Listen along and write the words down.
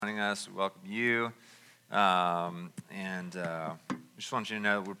us. We welcome you. We just want you to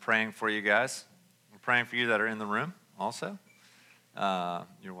know we're praying for you guys. We're praying for you that are in the room also.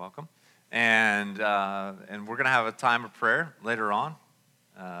 You're welcome. And we're going to have a time of prayer later on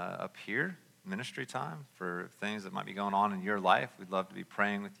up here, ministry time, for things that might be going on in your life. We'd love to be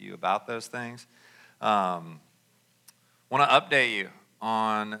praying with you about those things. Want to update you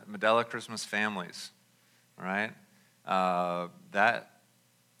on Medela Christmas Families, all right? That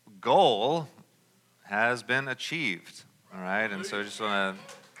goal has been achieved, all right? And so I just want to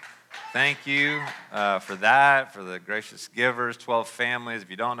thank you for that, for the gracious givers, 12 families. If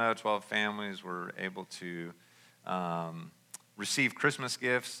you don't know, 12 families were able to receive Christmas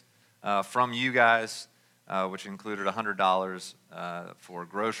gifts from you guys, which included $100 for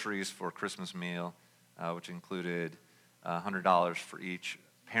groceries for a Christmas meal, which included $100 for each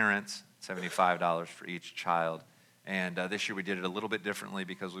parent, $75 for each child. And this year we did it a little bit differently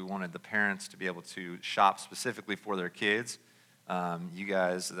because we wanted the parents to be able to shop specifically for their kids. You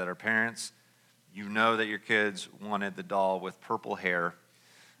guys that are parents, you know that your kids wanted the doll with purple hair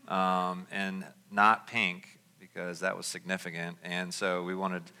and not pink because that was significant. And so we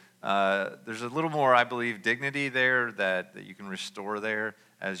wanted, there's a little more, I believe, dignity there that you can restore there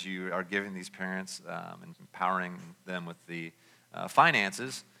as you are giving these parents and empowering them with the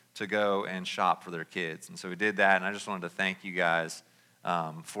finances to go and shop for their kids. And so we did that, and I just wanted to thank you guys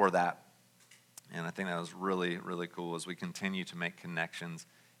for that. And I think that was really, really cool as we continue to make connections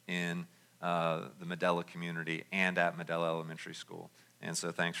in the Medela community and at Medela Elementary School. And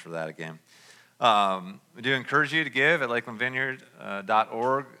so thanks for that again. We do encourage you to give at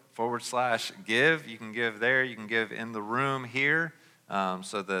lakelandvineyard.org/give. You can give there. You can give in the room here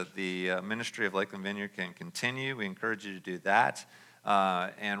so that the ministry of Lakeland Vineyard can continue. We encourage you to do that.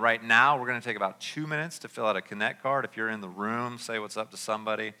 And right now, we're going to take about 2 minutes to fill out a Connect card. If you're in the room, say what's up to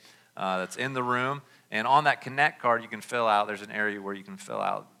somebody that's in the room. And on that Connect card, you can fill out, there's an area where you can fill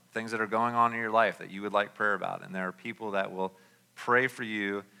out things that are going on in your life that you would like prayer about. And there are people that will pray for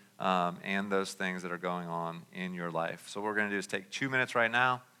you and those things that are going on in your life. So what we're going to do is take 2 minutes right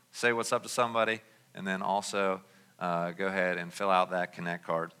now, say what's up to somebody, and then also go ahead and fill out that Connect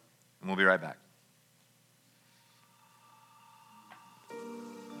card. And we'll be right back.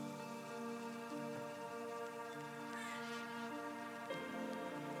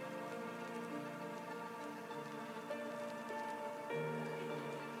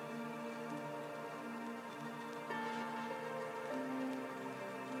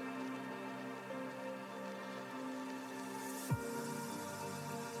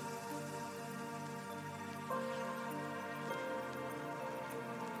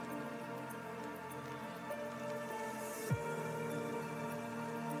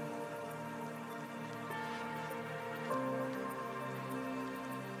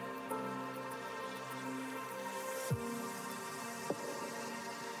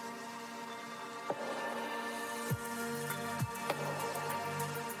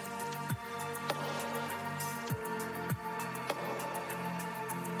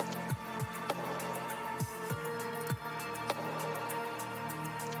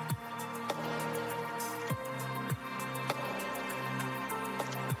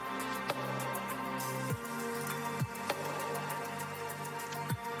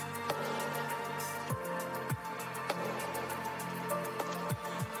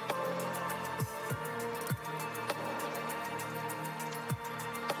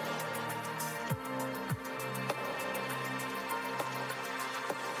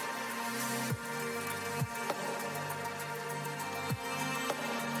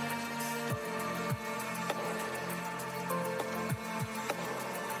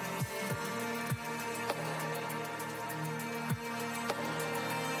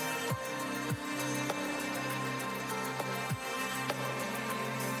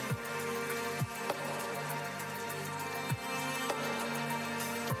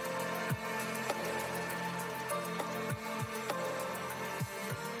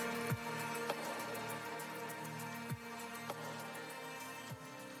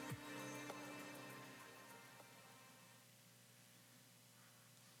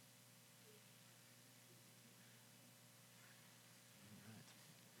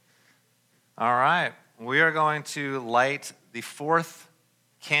 All right, we are going to light the fourth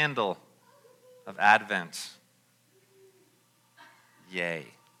candle of Advent. Yay.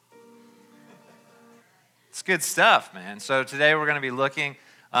 It's good stuff, man. So today we're going to be looking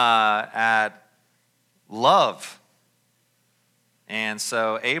at love. And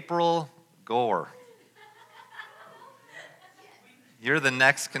so April Gore, you're the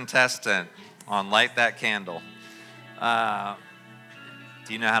next contestant on Light That Candle.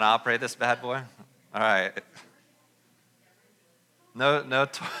 Do you know how to operate this bad boy? All right. No, no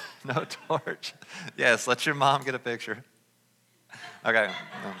torch. Yes, let your mom get a picture. Okay.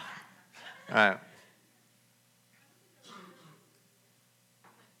 All right.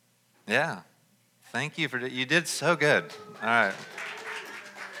 Yeah. Thank you you did so good. All right.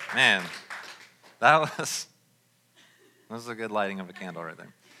 Man, that was a good lighting of a candle right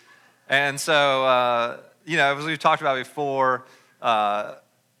there. And so, as we've talked about before,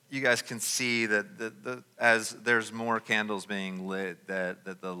 you guys can see that as there's more candles being lit,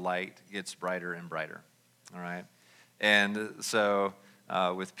 that the light gets brighter and brighter. All right. And so,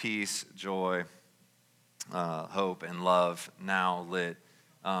 with peace, joy, hope, and love now lit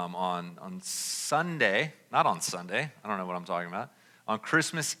on Sunday, not on Sunday, I don't know what I'm talking about, on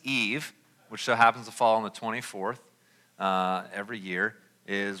Christmas Eve, which so happens to fall on the 24th every year,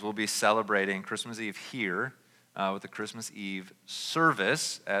 we'll be celebrating Christmas Eve here with the Christmas Eve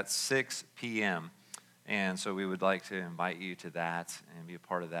service at 6 p.m. And so we would like to invite you to that and be a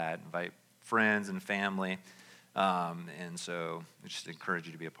part of that, invite friends and family. And so we just encourage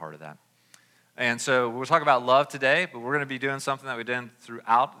you to be a part of that. And so we'll talk about love today, but we're going to be doing something that we've done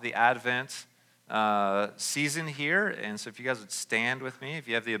throughout the Advent season here. And so if you guys would stand with me, if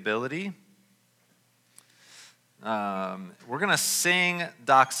you have the ability. We're going to sing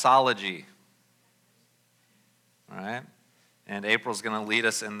doxology. All right? And April's going to lead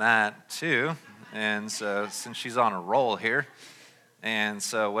us in that too. And so since she's on a roll here, and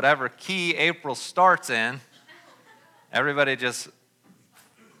so whatever key April starts in, everybody just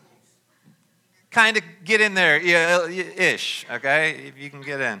kind of get in there, ish, okay? If you can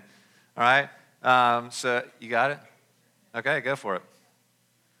get in, all right? So you got it? Okay, go for it.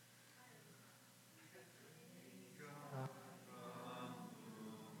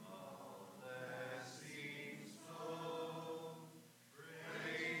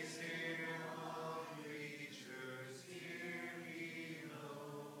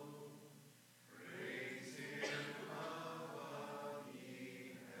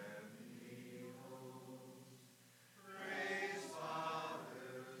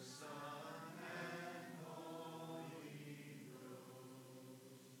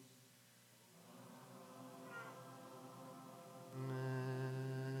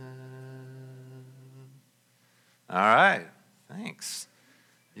 All right, thanks.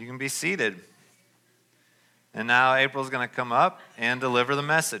 You can be seated. And now April's going to come up and deliver the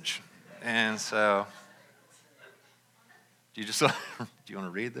message. And so, do you want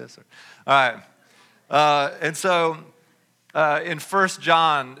to read this? All right. And so, in 1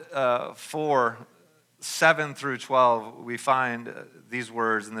 John 4, 7 through 12, we find these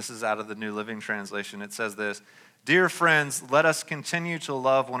words, and this is out of the New Living Translation. It says this: "Dear friends, let us continue to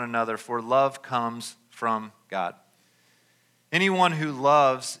love one another, for love comes from God. Anyone who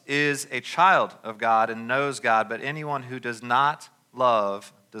loves is a child of God and knows God, but anyone who does not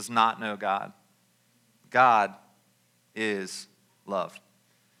love does not know God. God is love.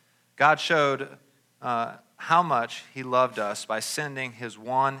 God showed how much he loved us by sending his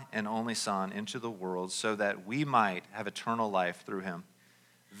one and only Son into the world so that we might have eternal life through him.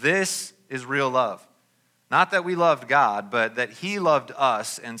 This is real love. Not that we loved God, but that he loved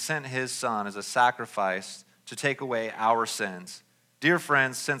us and sent his Son as a sacrifice to take away our sins. Dear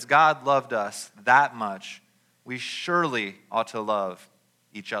friends, since God loved us that much, we surely ought to love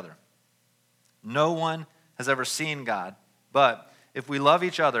each other. No one has ever seen God, but if we love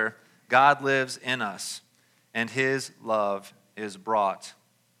each other, God lives in us, and his love is brought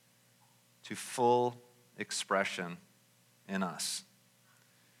to full expression in us."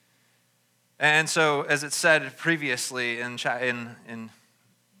 And so, as it said previously in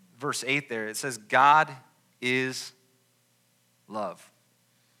verse 8 there, it says, God is love.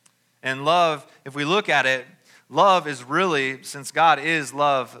 And love, if we look at it, love is really, since God is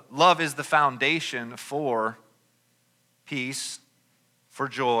love, love is the foundation for peace, for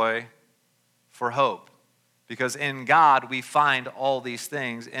joy, for hope. Because in God we find all these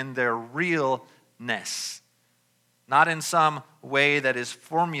things in their realness. Not in some way that is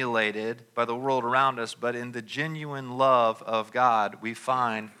formulated by the world around us, but in the genuine love of God we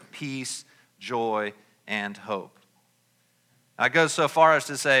find peace, joy, and hope. I go so far as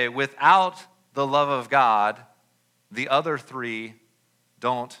to say, without the love of God, the other three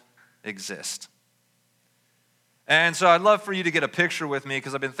don't exist. And so I'd love for you to get a picture with me,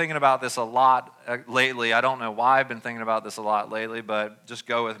 because I've been thinking about this a lot lately. I don't know why I've been thinking about this a lot lately, but just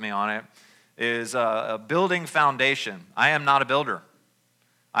go with me on it. Is a building foundation. I am not a builder.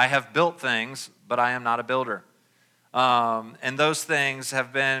 I have built things, but I am not a builder. And those things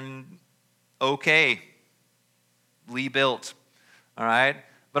have been okayly built. all right?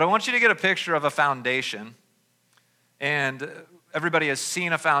 But I want you to get a picture of a foundation. And everybody has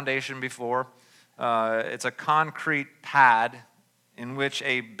seen a foundation before. It's a concrete pad in which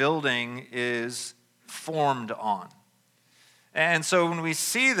a building is formed on. And so when we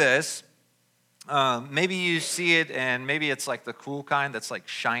see this, maybe you see it and maybe it's like the cool kind that's like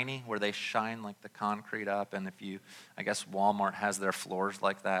shiny, where they shine like the concrete up. And I guess Walmart has their floors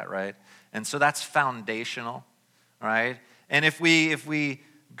like that, right? And so that's foundational, right? And if we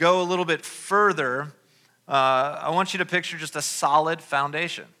go a little bit further, I want you to picture just a solid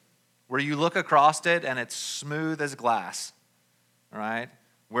foundation where you look across it and it's smooth as glass, right?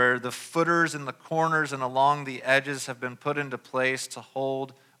 Where the footers and the corners and along the edges have been put into place to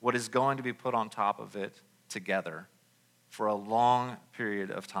hold what is going to be put on top of it together for a long period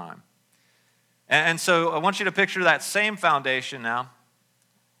of time. And so I want you to picture that same foundation now,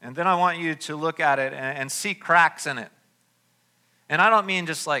 and then I want you to look at it and see cracks in it. And I don't mean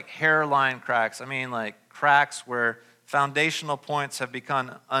just like hairline cracks. I mean like cracks where foundational points have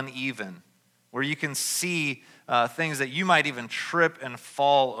become uneven, where you can see things that you might even trip and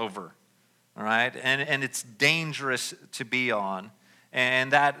fall over, all right? And it's dangerous to be on.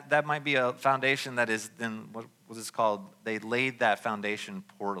 And that might be a foundation that is then what is called, they laid that foundation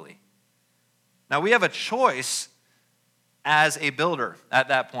poorly. Now we have a choice as a builder at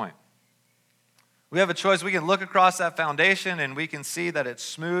that point. We have a choice. We can look across that foundation and we can see that it's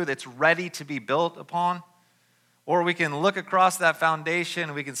smooth, it's ready to be built upon. Or we can look across that foundation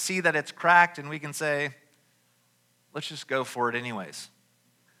and we can see that it's cracked and we can say, let's just go for it anyways.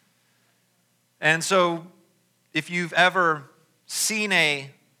 And so if you've ever seen a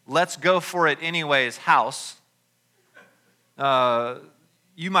let's go for it anyways house,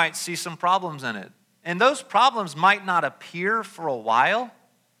 you might see some problems in it. And those problems might not appear for a while.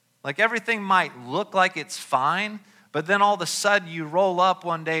 Like everything might look like it's fine, but then all of a sudden you roll up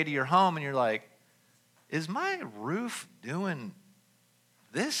one day to your home and you're like, is my roof doing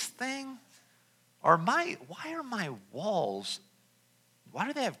this thing? Or why are my walls, why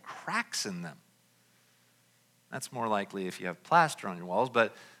do they have cracks in them? That's more likely if you have plaster on your walls,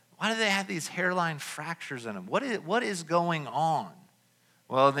 but why do they have these hairline fractures in them? What is going on?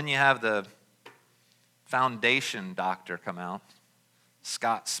 Well, then you have the foundation doctor come out,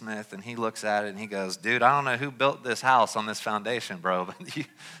 Scott Smith, and he looks at it and he goes, dude, I don't know who built this house on this foundation, bro, but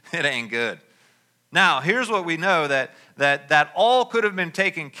it ain't good. Now, here's what we know, that all could have been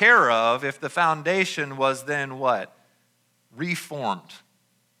taken care of if the foundation was then what? Reformed.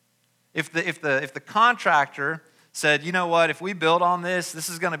 If the contractor said, you know what, if we build on this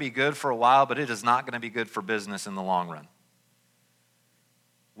is going to be good for a while, but it is not going to be good for business in the long run.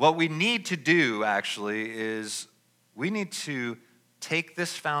 What we need to do, actually, is we need to take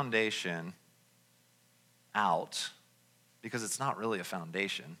this foundation out because it's not really a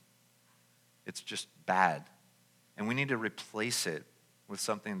foundation. It's just bad. And we need to replace it with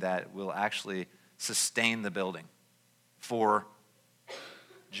something that will actually sustain the building for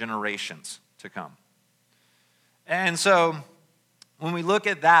generations to come. And so when we look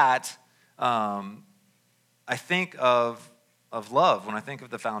at that, I think of love when I think of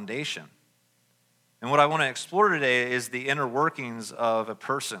the foundation. And what I want to explore today is the inner workings of a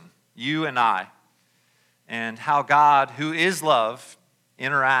person, you and I, and how God, who is love,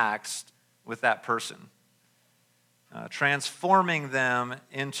 interacts with that person, transforming them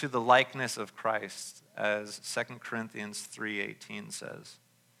into the likeness of Christ, as 2 Corinthians 3:18 says.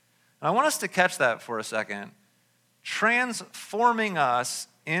 And I want us to catch that for a second. Transforming us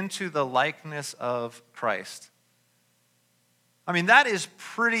into the likeness of Christ. I mean, that is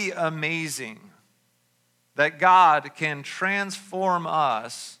pretty amazing that God can transform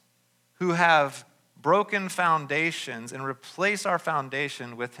us who have broken foundations and replace our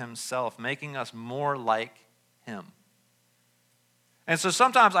foundation with himself, making us more like him. And so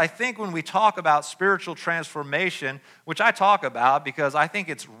sometimes I think when we talk about spiritual transformation, which I talk about because I think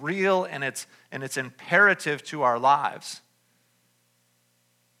it's real and it's imperative to our lives.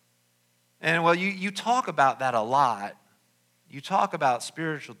 And well, you talk about that a lot. You talk about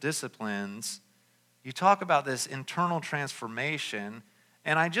spiritual disciplines. You talk about this internal transformation.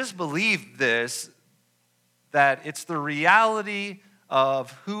 And I just believe this, that it's the reality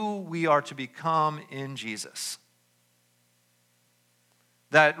of who we are to become in Jesus.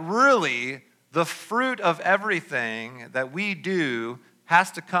 That really the fruit of everything that we do has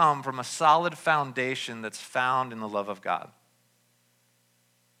to come from a solid foundation that's found in the love of God.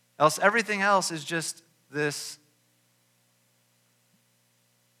 Else everything else is just this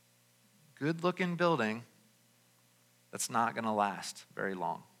good-looking building that's not going to last very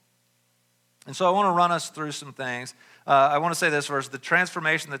long. And so I want to run us through some things. I want to say this first. The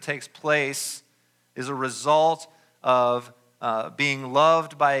transformation that takes place is a result of being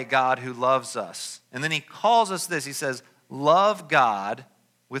loved by a God who loves us. And then he calls us this. He says, love God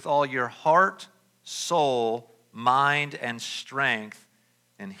with all your heart, soul, mind, and strength.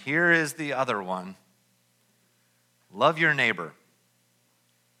 And here is the other one. Love your neighbor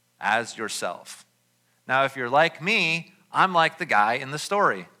as yourself. Now, if you're like me, I'm like the guy in the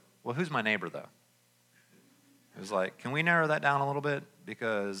story. Well, who's my neighbor, though? It was like, can we narrow that down a little bit?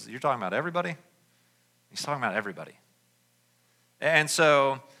 Because you're talking about everybody? He's talking about everybody. And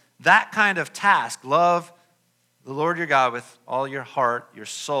so that kind of task, love the Lord your God with all your heart, your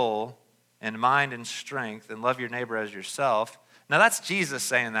soul, and mind and strength, and love your neighbor as yourself. Now, that's Jesus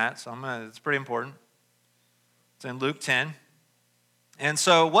saying that, so it's pretty important. It's in Luke 10. And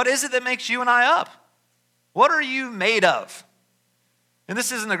so what is it that makes you and I up? What are you made of? And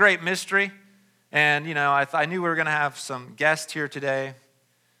this isn't a great mystery. And, I knew we were going to have some guests here today.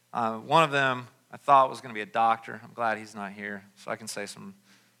 One of them I thought was going to be a doctor. I'm glad he's not here, so I can say some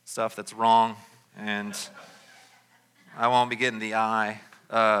stuff that's wrong. And I won't be getting the eye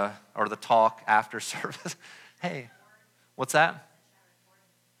or the talk after service. Hey, what's that?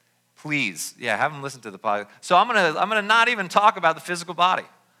 Please, have them listen to the podcast. So I'm gonna not even talk about the physical body.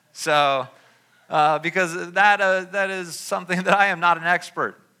 So because that is something that I am not an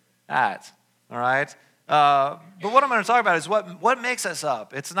expert at. All right. But what I'm going to talk about is what makes us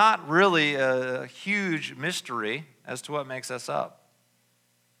up. It's not really a huge mystery as to what makes us up.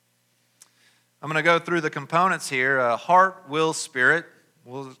 I'm going to go through the components here. Heart, will, spirit.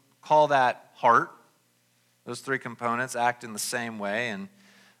 We'll call that heart. Those three components act in the same way. And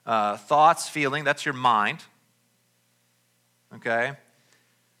thoughts, feeling, that's your mind. Okay.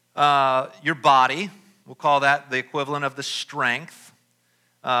 Your body, we'll call that the equivalent of the strength.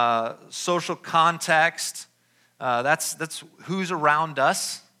 Social context, that's who's around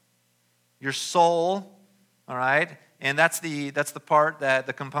us. Your soul, all right? And that's the part,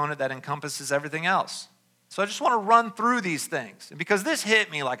 the component that encompasses everything else. So I just want to run through these things. And because this hit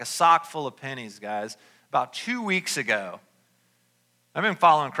me like a sock full of pennies, guys, about 2 weeks ago. I've been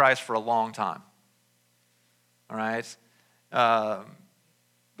following Christ for a long time, all right?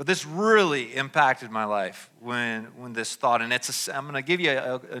 But this really impacted my life when this thought, and I'm going to give you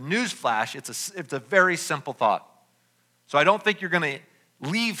a news flash. It's a very simple thought. So I don't think you're going to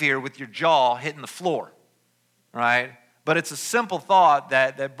leave here with your jaw hitting the floor, right? But it's a simple thought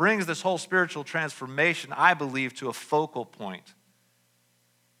that brings this whole spiritual transformation, I believe, to a focal point.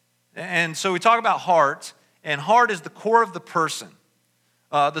 And so we talk about heart, and heart is the core of the person.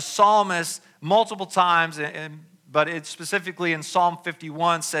 The psalmist multiple times, but it specifically in Psalm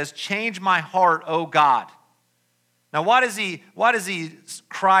 51 says, "Change my heart, O God." Now, why does he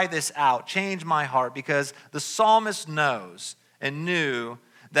cry this out? Change my heart, because the psalmist knows and knew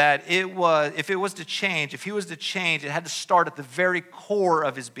that if he was to change, it had to start at the very core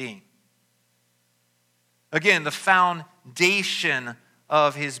of his being. Again, the foundation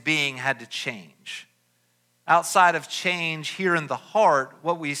of his being had to change. Outside of change here in the heart,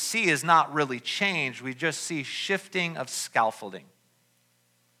 what we see is not really change. We just see shifting of scaffolding.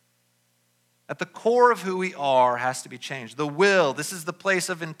 At the core of who we are has to be changed. The will, this is the place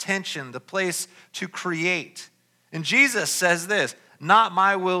of intention, the place to create. And Jesus says this, "Not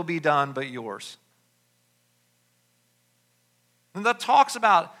my will be done, but yours." And that talks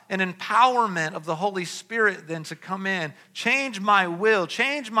about an empowerment of the Holy Spirit then to come in. Change my will,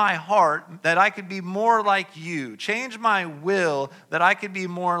 change my heart that I could be more like you. Change my will that I could be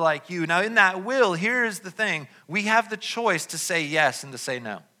more like you. Now in that will, here's the thing. We have the choice to say yes and to say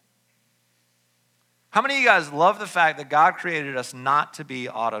no. How many of you guys love the fact that God created us not to be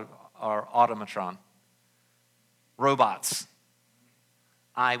automatron? Robots.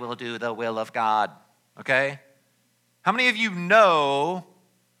 I will do the will of God, okay? How many of you know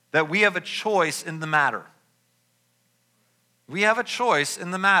that we have a choice in the matter? We have a choice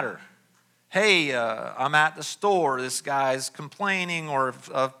in the matter. Hey, I'm at the store. This guy's complaining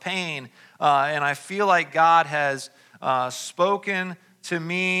of pain, and I feel like God has spoken to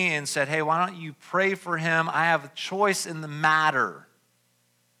me and said, hey, why don't you pray for him? I have a choice in the matter.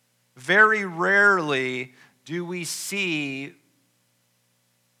 Very rarely do we see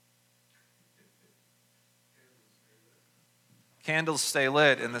candles stay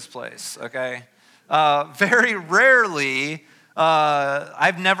lit in this place, okay? Very rarely,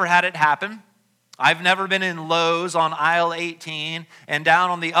 I've never had it happen. I've never been in Lowe's on aisle 18 and down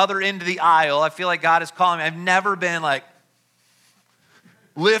on the other end of the aisle, I feel like God is calling me. I've never been like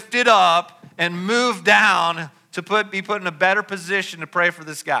lifted up and moved down to be put in a better position to pray for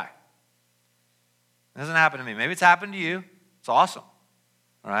this guy. It hasn't happened to me. Maybe it's happened to you. It's awesome,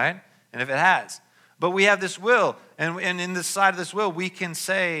 all right? And if it has. But we have this will, and in this side of this will, we can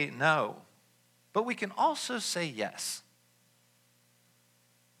say no. But we can also say yes.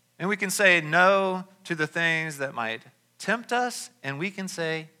 And we can say no to the things that might tempt us, and we can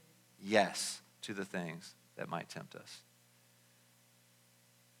say yes to the things that might tempt us.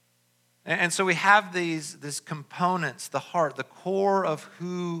 And so we have these components, the heart, the core of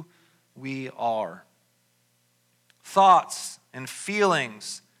who we are. Thoughts and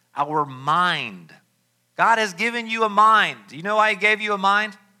feelings, our mind. God has given you a mind. Do you know why he gave you a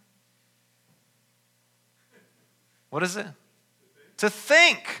mind? What is it? To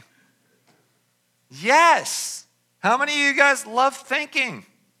think. Yes. How many of you guys love thinking?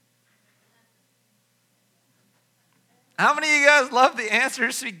 How many of you guys love the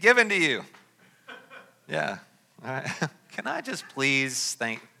answers to be given to you? Yeah. All right. Can I just please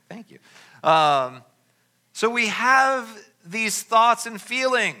thank you? So we have these thoughts and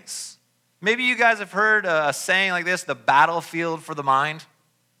feelings. Maybe you guys have heard a saying like this, the battlefield for the mind,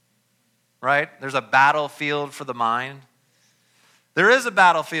 right? There's a battlefield for the mind. There is a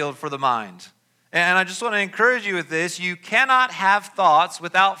battlefield for the mind. And I just want to encourage you with this. You cannot have thoughts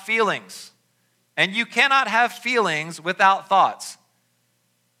without feelings. And you cannot have feelings without thoughts.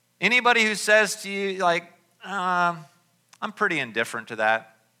 Anybody who says to you, like, I'm pretty indifferent to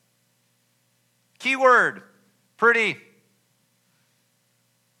that. Keyword, pretty.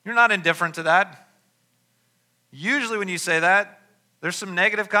 You're not indifferent to that. Usually when you say that, there's some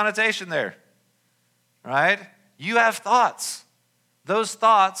negative connotation there, right? You have thoughts. Those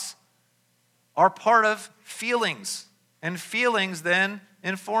thoughts are part of feelings, and feelings then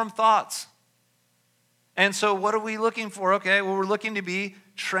inform thoughts. And so what are we looking for? Okay, well, we're looking to be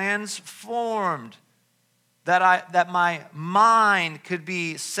transformed, that my mind could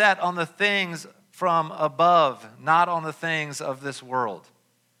be set on the things from above, not on the things of this world.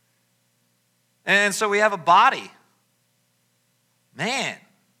 And so we have a body. Man,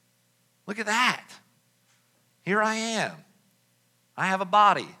 look at that. Here I am. I have a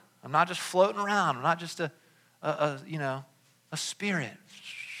body. I'm not just floating around. I'm not just a spirit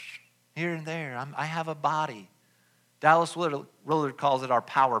here and there. I have a body. Dallas Willard calls it our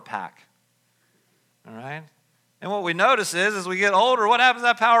power pack. All right? And what we notice is, as we get older, what happens to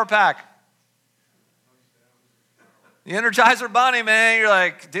that power pack? The Energizer Bunny, man, you're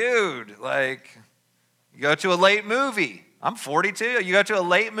like, dude, like, you go to a late movie. I'm 42. You go to a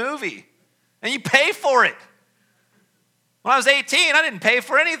late movie, and you pay for it. When I was 18, I didn't pay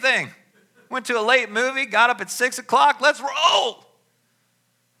for anything. Went to a late movie, got up at 6 o'clock, let's roll.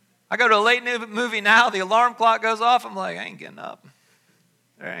 I go to a late movie now, the alarm clock goes off, I'm like, I ain't getting up.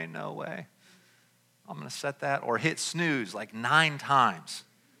 There ain't no way. I'm going to set that or hit snooze like 9 times.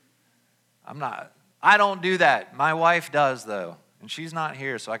 I don't do that. My wife does, though, and she's not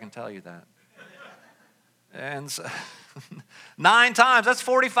here, so I can tell you that. And so 9 times, that's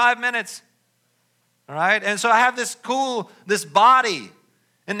 45 minutes. All right? And so I have this body.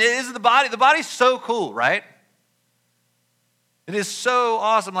 And it is the body. The body's so cool, right? It is so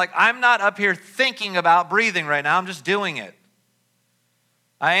awesome. Like, I'm not up here thinking about breathing right now. I'm just doing it.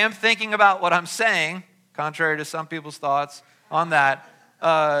 I am thinking about what I'm saying, contrary to some people's thoughts on that.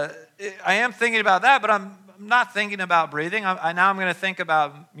 I am thinking about that, but I'm not thinking about breathing. Now I'm going to think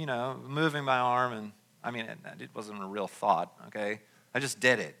about, moving my arm. And it wasn't a real thought, okay? I just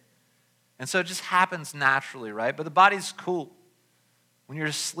did it. And so it just happens naturally, right? But the body's cool. When you're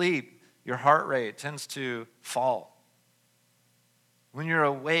asleep, your heart rate tends to fall. When you're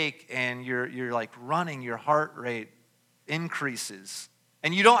awake and you're like running, your heart rate increases.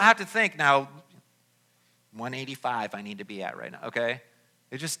 And you don't have to think, now, 185 I need to be at right now, okay?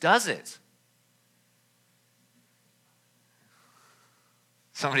 It just does it.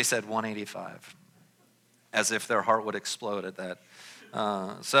 Somebody said 185, as if their heart would explode at that.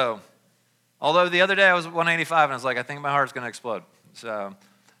 Although the other day I was at 185 and I was like, I think my heart's going to explode. So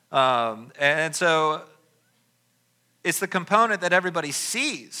it's the component that everybody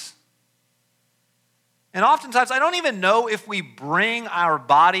sees. And oftentimes I don't even know if we bring our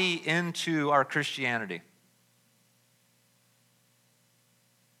body into our Christianity.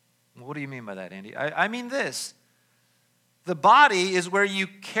 What do you mean by that, Andy? I mean this. The body is where you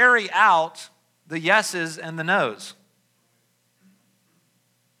carry out the yeses and the nos.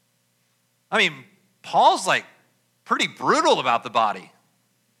 I mean, Paul's like pretty brutal about the body.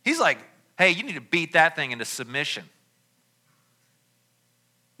 He's like, hey, you need to beat that thing into submission.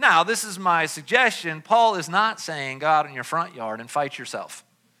 Now, this is my suggestion. Paul is not saying go out in your front yard and fight yourself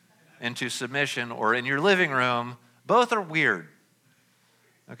into submission or in your living room. Both are weird,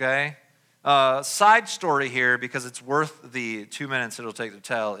 okay? Side story here, because it's worth the 2 minutes it'll take to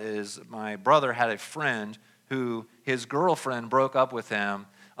tell, is my brother had a friend who his girlfriend broke up with him.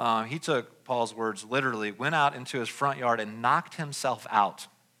 He took Paul's words literally, went out into his front yard and knocked himself out.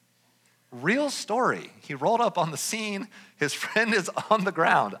 Real story. He rolled up on the scene. His friend is on the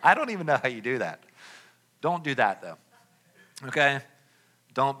ground. I don't even know how you do that. Don't do that, though. Okay?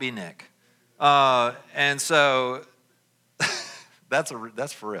 Don't be Nick. And so that's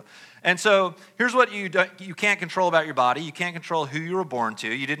for real. And so here's what you can't control about your body. You can't control who you were born to.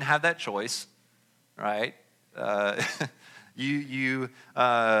 You didn't have that choice, right? You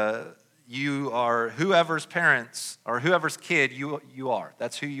are whoever's parents or whoever's kid you are.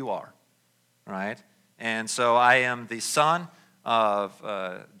 That's who you are, right? And so I am the son of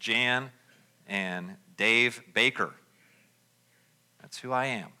Jan and Dave Baker. That's who I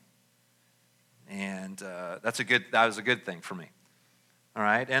am. And that was a good thing for me. All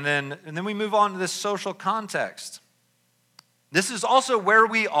right, and then we move on to this social context. This is also where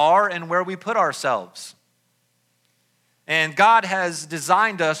we are and where we put ourselves. And God has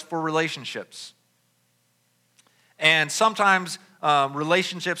designed us for relationships. And sometimes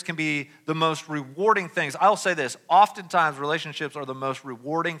relationships can be the most rewarding things. I'll say this, oftentimes relationships are the most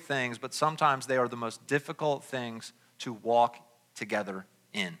rewarding things, but sometimes they are the most difficult things to walk together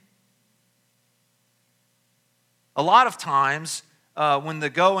in. A lot of times, when the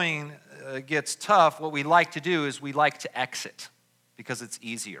going gets tough, what we like to do is we like to exit because it's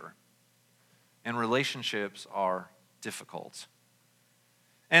easier. And relationships are difficult.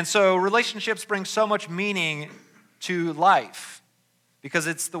 And so relationships bring so much meaning to life because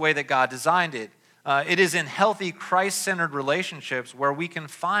it's the way that God designed it. It is in healthy, Christ-centered relationships where we can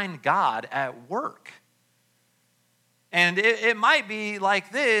find God at work. And it might be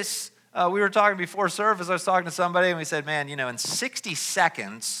like this. We were talking before service. I was talking to somebody, and we said, man, in 60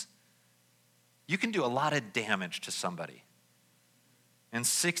 seconds, you can do a lot of damage to somebody. In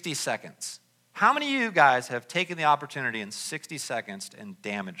 60 seconds. How many of you guys have taken the opportunity in 60 seconds and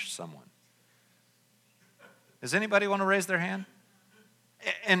damaged someone? Does anybody want to raise their hand?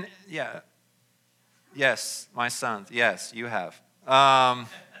 And yeah. Yes, my sons. Yes, you have.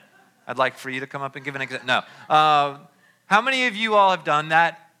 I'd like for you to come up and give an example. No. How many of you all have done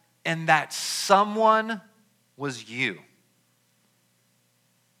that? And that someone was you.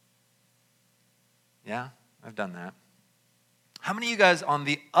 Yeah, I've done that. How many of you guys on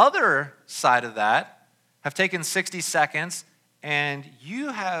the other side of that have taken 60 seconds and you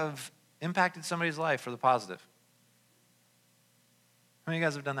have impacted somebody's life for the positive? How many of you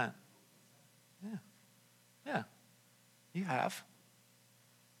guys have done that? Yeah, you have.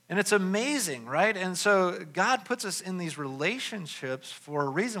 And it's amazing, right? And so God puts us in these relationships for a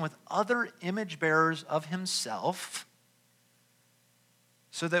reason with other image bearers of himself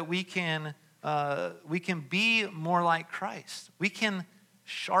so that we can be more like Christ. We can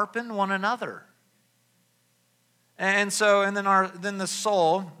sharpen one another. And then the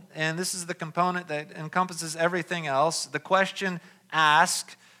soul, and this is the component that encompasses everything else. The question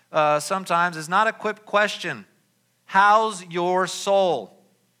asked sometimes is not a quick question. How's your soul?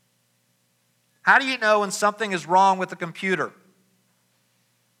 How do you know when something is wrong with the computer?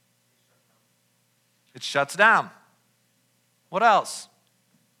 It shuts down. What else?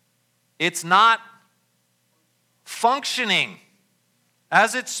 It's not functioning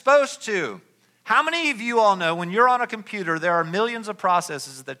as it's supposed to. How many of you all know when you're on a computer, there are millions of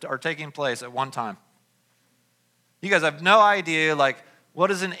processes that are taking place at one time? You guys have no idea, what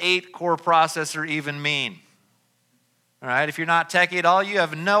does an 8-core processor even mean? All right, if you're not techie at all, you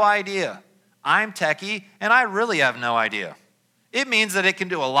have no idea. I'm techie, and I really have no idea. It means that it can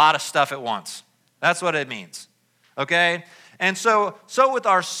do a lot of stuff at once. That's what it means, okay? And so with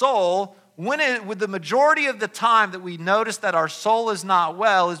our soul, with the majority of the time that we notice that our soul is not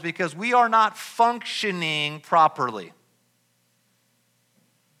well is because we are not functioning properly.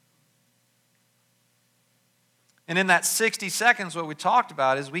 And in that 60 seconds, what we talked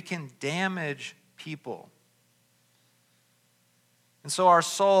about is we can damage people. And so our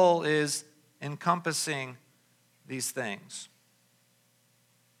soul is encompassing these things.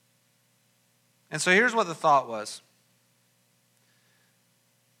 And so here's what the thought was.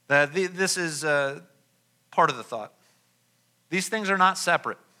 That this is part of the thought. These things are not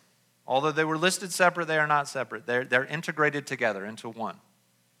separate. Although they were listed separate, they are not separate. They're integrated together into one.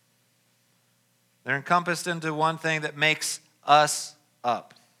 They're encompassed into one thing that makes us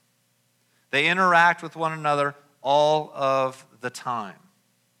up. They interact with one another all of the time.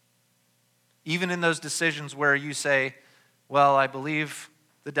 Even in those decisions where you say, well, I believe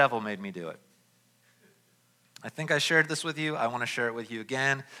the devil made me do it. I think I shared this with you. I want to share it with you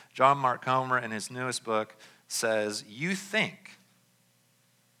again. John Mark Comer, in his newest book, says, you think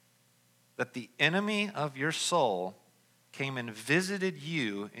that the enemy of your soul came and visited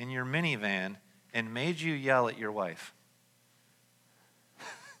you in your minivan and made you yell at your wife.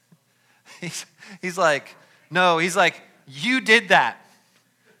 He's like, no, he's like, you did that.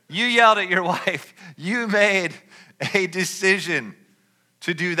 You yelled at your wife. You made a decision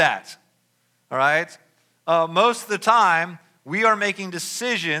to do that. All right? Most of the time, we are making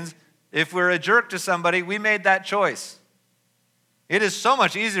decisions. If we're a jerk to somebody, we made that choice. It is so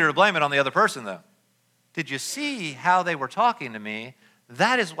much easier to blame it on the other person, though. Did you see how they were talking to me?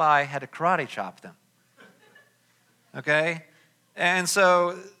 That is why I had to karate chop them. Okay? And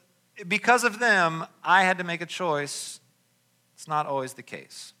so, because of them, I had to make a choice. It's not always the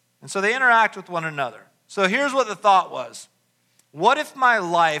case. And so they interact with one another. So here's what the thought was. What if my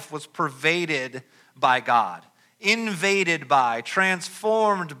life was pervaded by God, invaded by,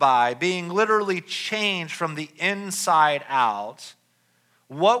 transformed by, being literally changed from the inside out?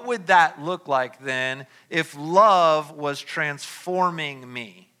 What would that look like then if love was transforming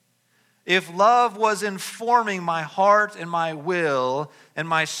me? If love was informing my heart and my will and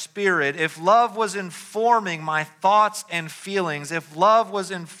my spirit, if love was informing my thoughts and feelings, if love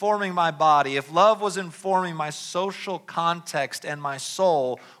was informing my body, if love was informing my social context and my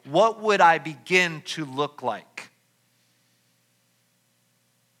soul, what would I begin to look like?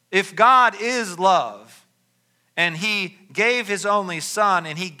 If God is love, and He gave His only Son,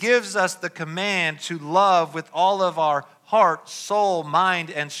 and He gives us the command to love with all of our heart, soul, mind,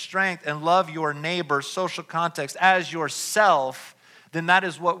 and strength, and love your neighbor, social context, as yourself, then that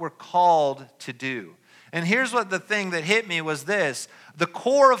is what we're called to do. And here's what the thing that hit me was this. The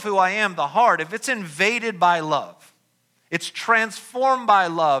core of who I am, the heart, if it's invaded by love, it's transformed by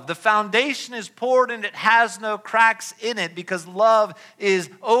love, the foundation is poured and it has no cracks in it because love is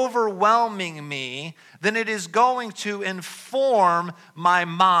overwhelming me, then it is going to inform my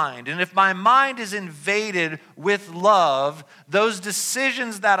mind. And if my mind is invaded with love, those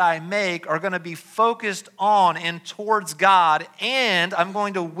decisions that I make are going to be focused on and towards God, and I'm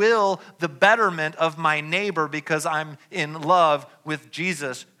going to will the betterment of my neighbor because I'm in love with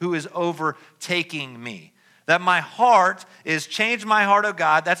Jesus who is overtaking me. That my heart is changed, my heart, oh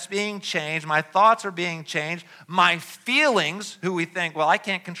God, that's being changed. My thoughts are being changed. My feelings, who we think, well, I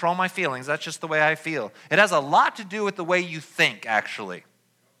can't control my feelings. That's just the way I feel. It has a lot to do with the way you think, actually.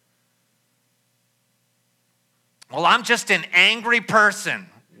 Well, I'm just an angry person.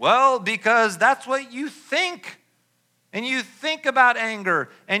 Well, because that's what you think. And you think about anger,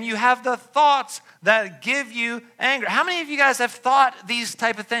 and you have the thoughts that give you anger. How many of you guys have thought these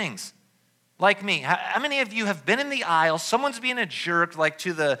type of things? Like me, how many of you have been in the aisle, someone's being a jerk, like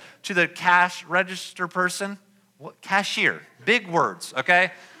to the cash register person? What? Cashier, big words,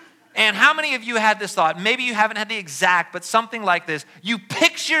 okay? And how many of you had this thought? Maybe you haven't had the exact, but something like this. You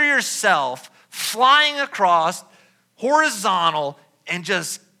picture yourself flying across, horizontal, and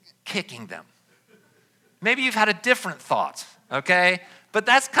just kicking them. Maybe you've had a different thought, okay? But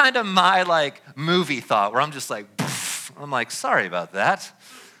that's kind of my movie thought where I'm just like, poof. I'm like, sorry about that.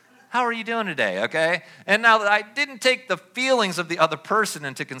 How are you doing today, okay? And now that I didn't take the feelings of the other person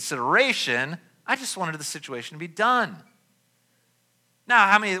into consideration, I just wanted the situation to be done. Now,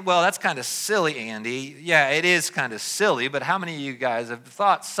 how many, well, that's kind of silly, Andy. Yeah, it is kind of silly, but how many of you guys have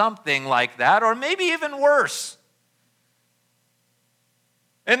thought something like that, or maybe even worse?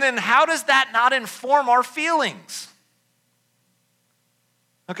 And then how does that not inform our feelings?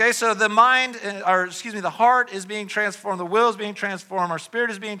 Okay, so the heart is being transformed, the will is being transformed, our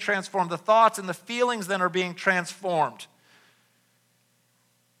spirit is being transformed, the thoughts and the feelings then are being transformed.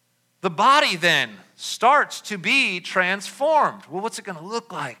 The body then starts to be transformed. Well, what's it going to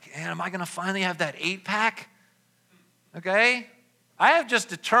look like? And am I going to finally have that 8-pack? Okay, I have just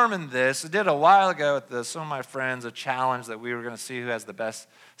determined this. I did a while ago with some of my friends, a challenge that we were going to see who has the best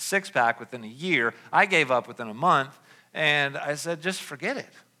 6-pack within a year. I gave up within a month. And I said, just forget it.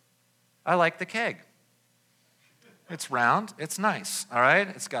 I like the keg. It's round. It's nice. All right?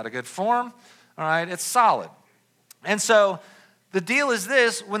 It's got a good form. All right? It's solid. And so the deal is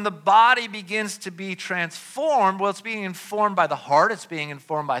this. When the body begins to be transformed, well, it's being informed by the heart. It's being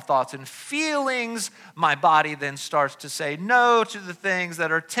informed by thoughts and feelings. My body then starts to say no to the things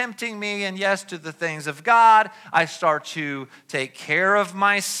that are tempting me and yes to the things of God. I start to take care of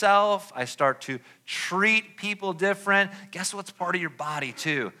myself. I start to treat people different. Guess what's part of your body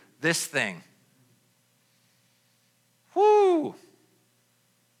too? This thing. Whoo!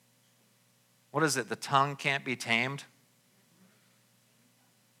 What is it? The tongue can't be tamed?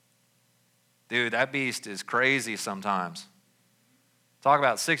 Dude, that beast is crazy sometimes. Talk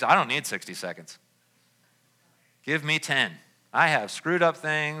about 60. I don't need 60 seconds. Give me 10. I have screwed up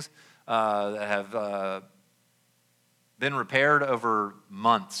things that have been repaired over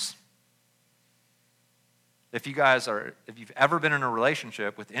months. If you've ever been in a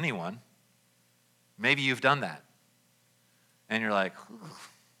relationship with anyone, maybe you've done that. And you're like,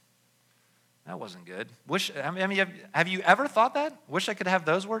 that wasn't good. Have you ever thought that? Wish I could have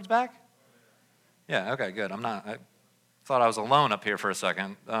those words back? Yeah, okay, good. I thought I was alone up here for a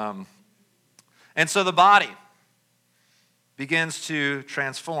second. And so the body begins to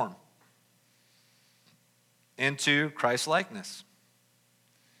transform into Christ-likeness.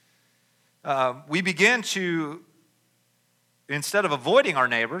 We begin to, instead of avoiding our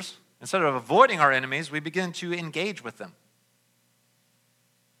neighbors, instead of avoiding our enemies, we begin to engage with them.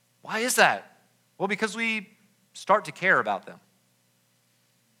 Why is that? Well, because we start to care about them.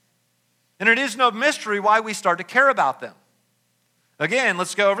 And it is no mystery why we start to care about them. Again,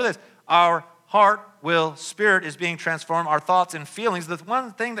 let's go over this. Our heart, will, spirit is being transformed. Our thoughts and feelings. The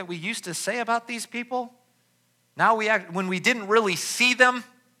one thing that we used to say about these people, now when we didn't really see them,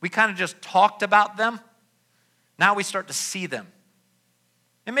 we kind of just talked about them. Now we start to see them.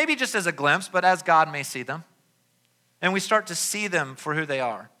 And maybe just as a glimpse, but as God may see them. And we start to see them for who they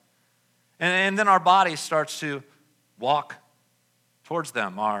are. And then our body starts to walk towards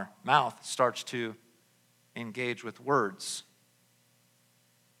them. Our mouth starts to engage with words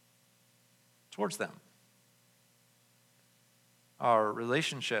towards them. Our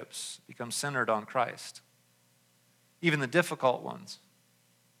relationships become centered on Christ, even the difficult ones.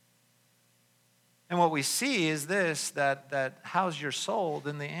 And what we see is this, that how's your soul?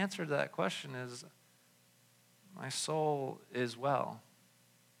 Then the answer to that question is, my soul is well.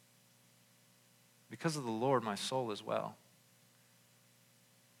 Because of the Lord, my soul is well.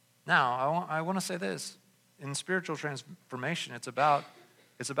 Now, I want to say this. In spiritual transformation, it's about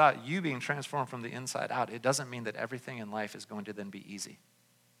you being transformed from the inside out. It doesn't mean that everything in life is going to then be easy.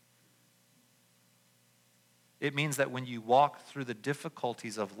 It means that when you walk through the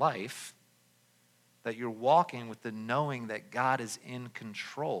difficulties of life, that you're walking with the knowing that God is in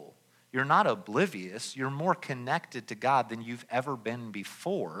control. You're not oblivious. You're more connected to God than you've ever been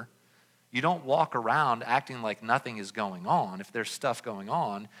before. You don't walk around acting like nothing is going on. If there's stuff going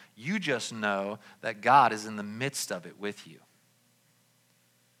on, you just know that God is in the midst of it with you.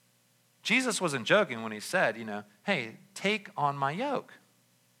 Jesus wasn't joking when he said, hey, take on my yoke.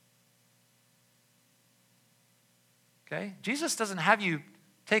 Okay? Jesus doesn't have you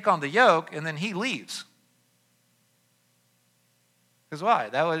take on the yoke and then he leaves. Because why?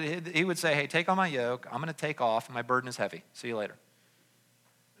 He would say, hey, take on my yoke. I'm going to take off. My burden is heavy. See you later.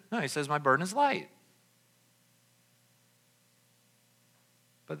 No, he says, my burden is light.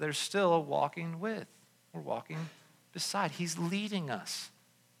 But there's still a walking with. We're walking beside. He's leading us.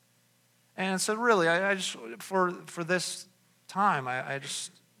 And so really, I just, for this time, I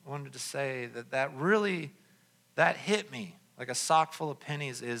just wanted to say that really, that hit me like a sock full of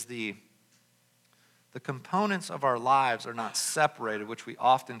pennies is the components of our lives are not separated, which we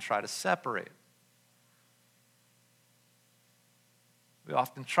often try to separate. We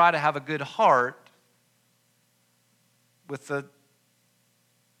often try to have a good heart with the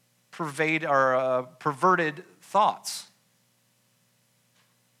perverted thoughts.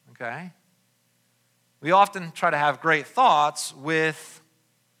 Okay? We often try to have great thoughts with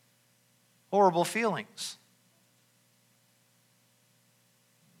horrible feelings.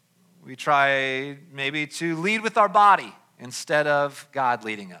 We try maybe to lead with our body instead of God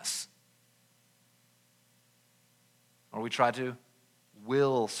leading us. Or we try to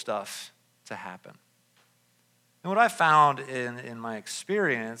will stuff to happen. And what I found in my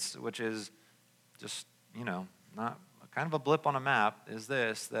experience, which is just, not kind of a blip on a map, is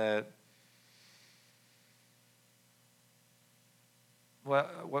this, that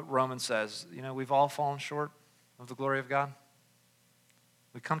what Romans says, we've all fallen short of the glory of God.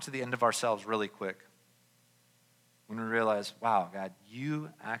 We come to the end of ourselves really quick when we realize, wow, God, you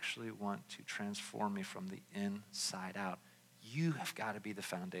actually want to transform me from the inside out. You have got to be the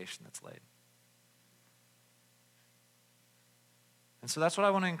foundation that's laid. And so that's what I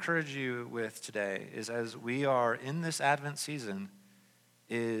want to encourage you with today, is as we are in this Advent season,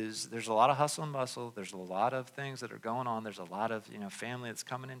 is there's a lot of hustle and bustle. There's a lot of things that are going on. There's a lot of, family that's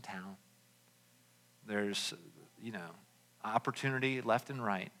coming in town. There's, opportunity left and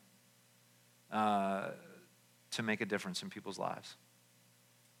right to make a difference in people's lives.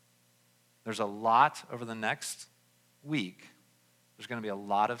 There's a lot over the next week. There's going to be a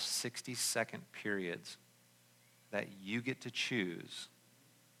lot of 60-second periods that you get to choose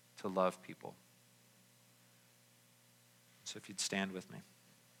to love people. So if you'd stand with me.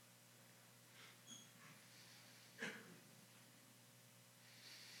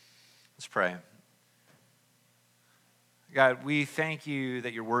 Let's pray. God, we thank you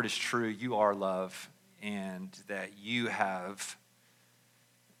that your word is true. You are love, and that you have,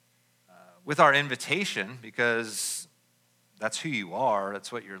 with our invitation, because that's who you are,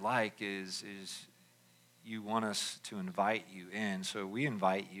 that's what you're like, is you want us to invite you in. So we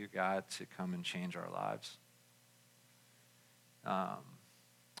invite you, God, to come and change our lives.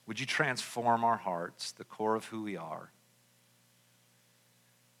 Would you transform our hearts, the core of who we are?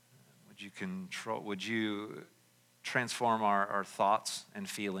 Would you transform our thoughts and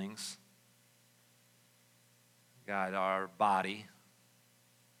feelings? God, our body,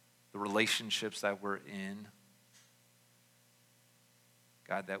 the relationships that we're in.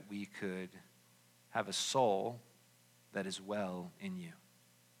 God, that we could have a soul that is well in you.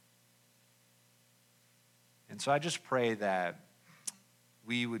 And so I just pray that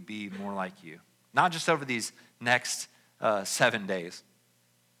we would be more like you. Not just over these next 7 days,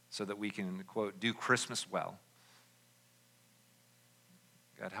 so that we can, quote, do Christmas well.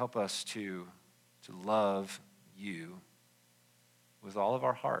 God, help us to love you with all of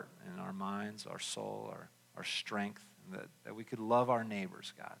our heart and our minds, our soul, our strength, and that we could love our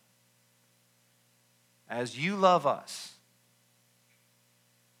neighbors, God, as you love us.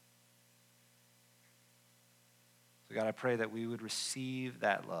 So God, I pray that we would receive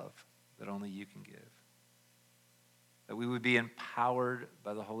that love that only you can give. That we would be empowered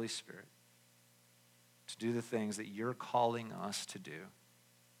by the Holy Spirit to do the things that you're calling us to do.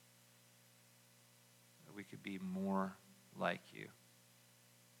 That we could be more like you.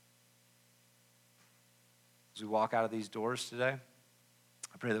 As we walk out of these doors today,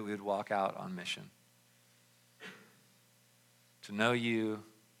 I pray that we would walk out on mission. To know you,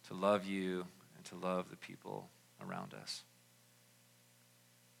 to love you, and to love the people around us.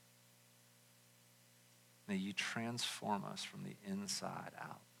 May you transform us from the inside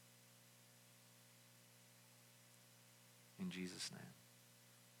out. In Jesus'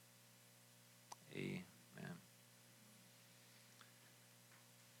 name, amen.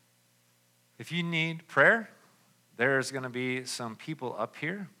 If you need prayer, there's going to be some people up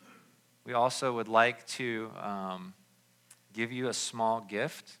here. We also would like to give you a small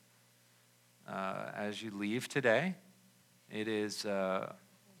gift as you leave today. It is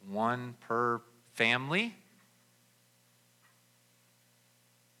one per family.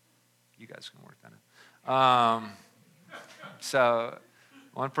 You guys can work that out. So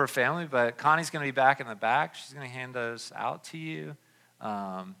one per family, but Connie's going to be back in the back. She's going to hand those out to you.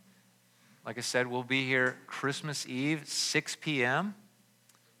 Like I said, we'll be here Christmas Eve, 6 p.m.,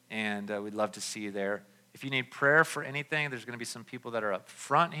 and we'd love to see you there. If you need prayer for anything, there's going to be some people that are up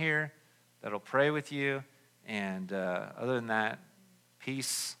front here that'll pray with you. And other than that,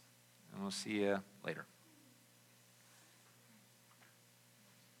 peace, and we'll see you later.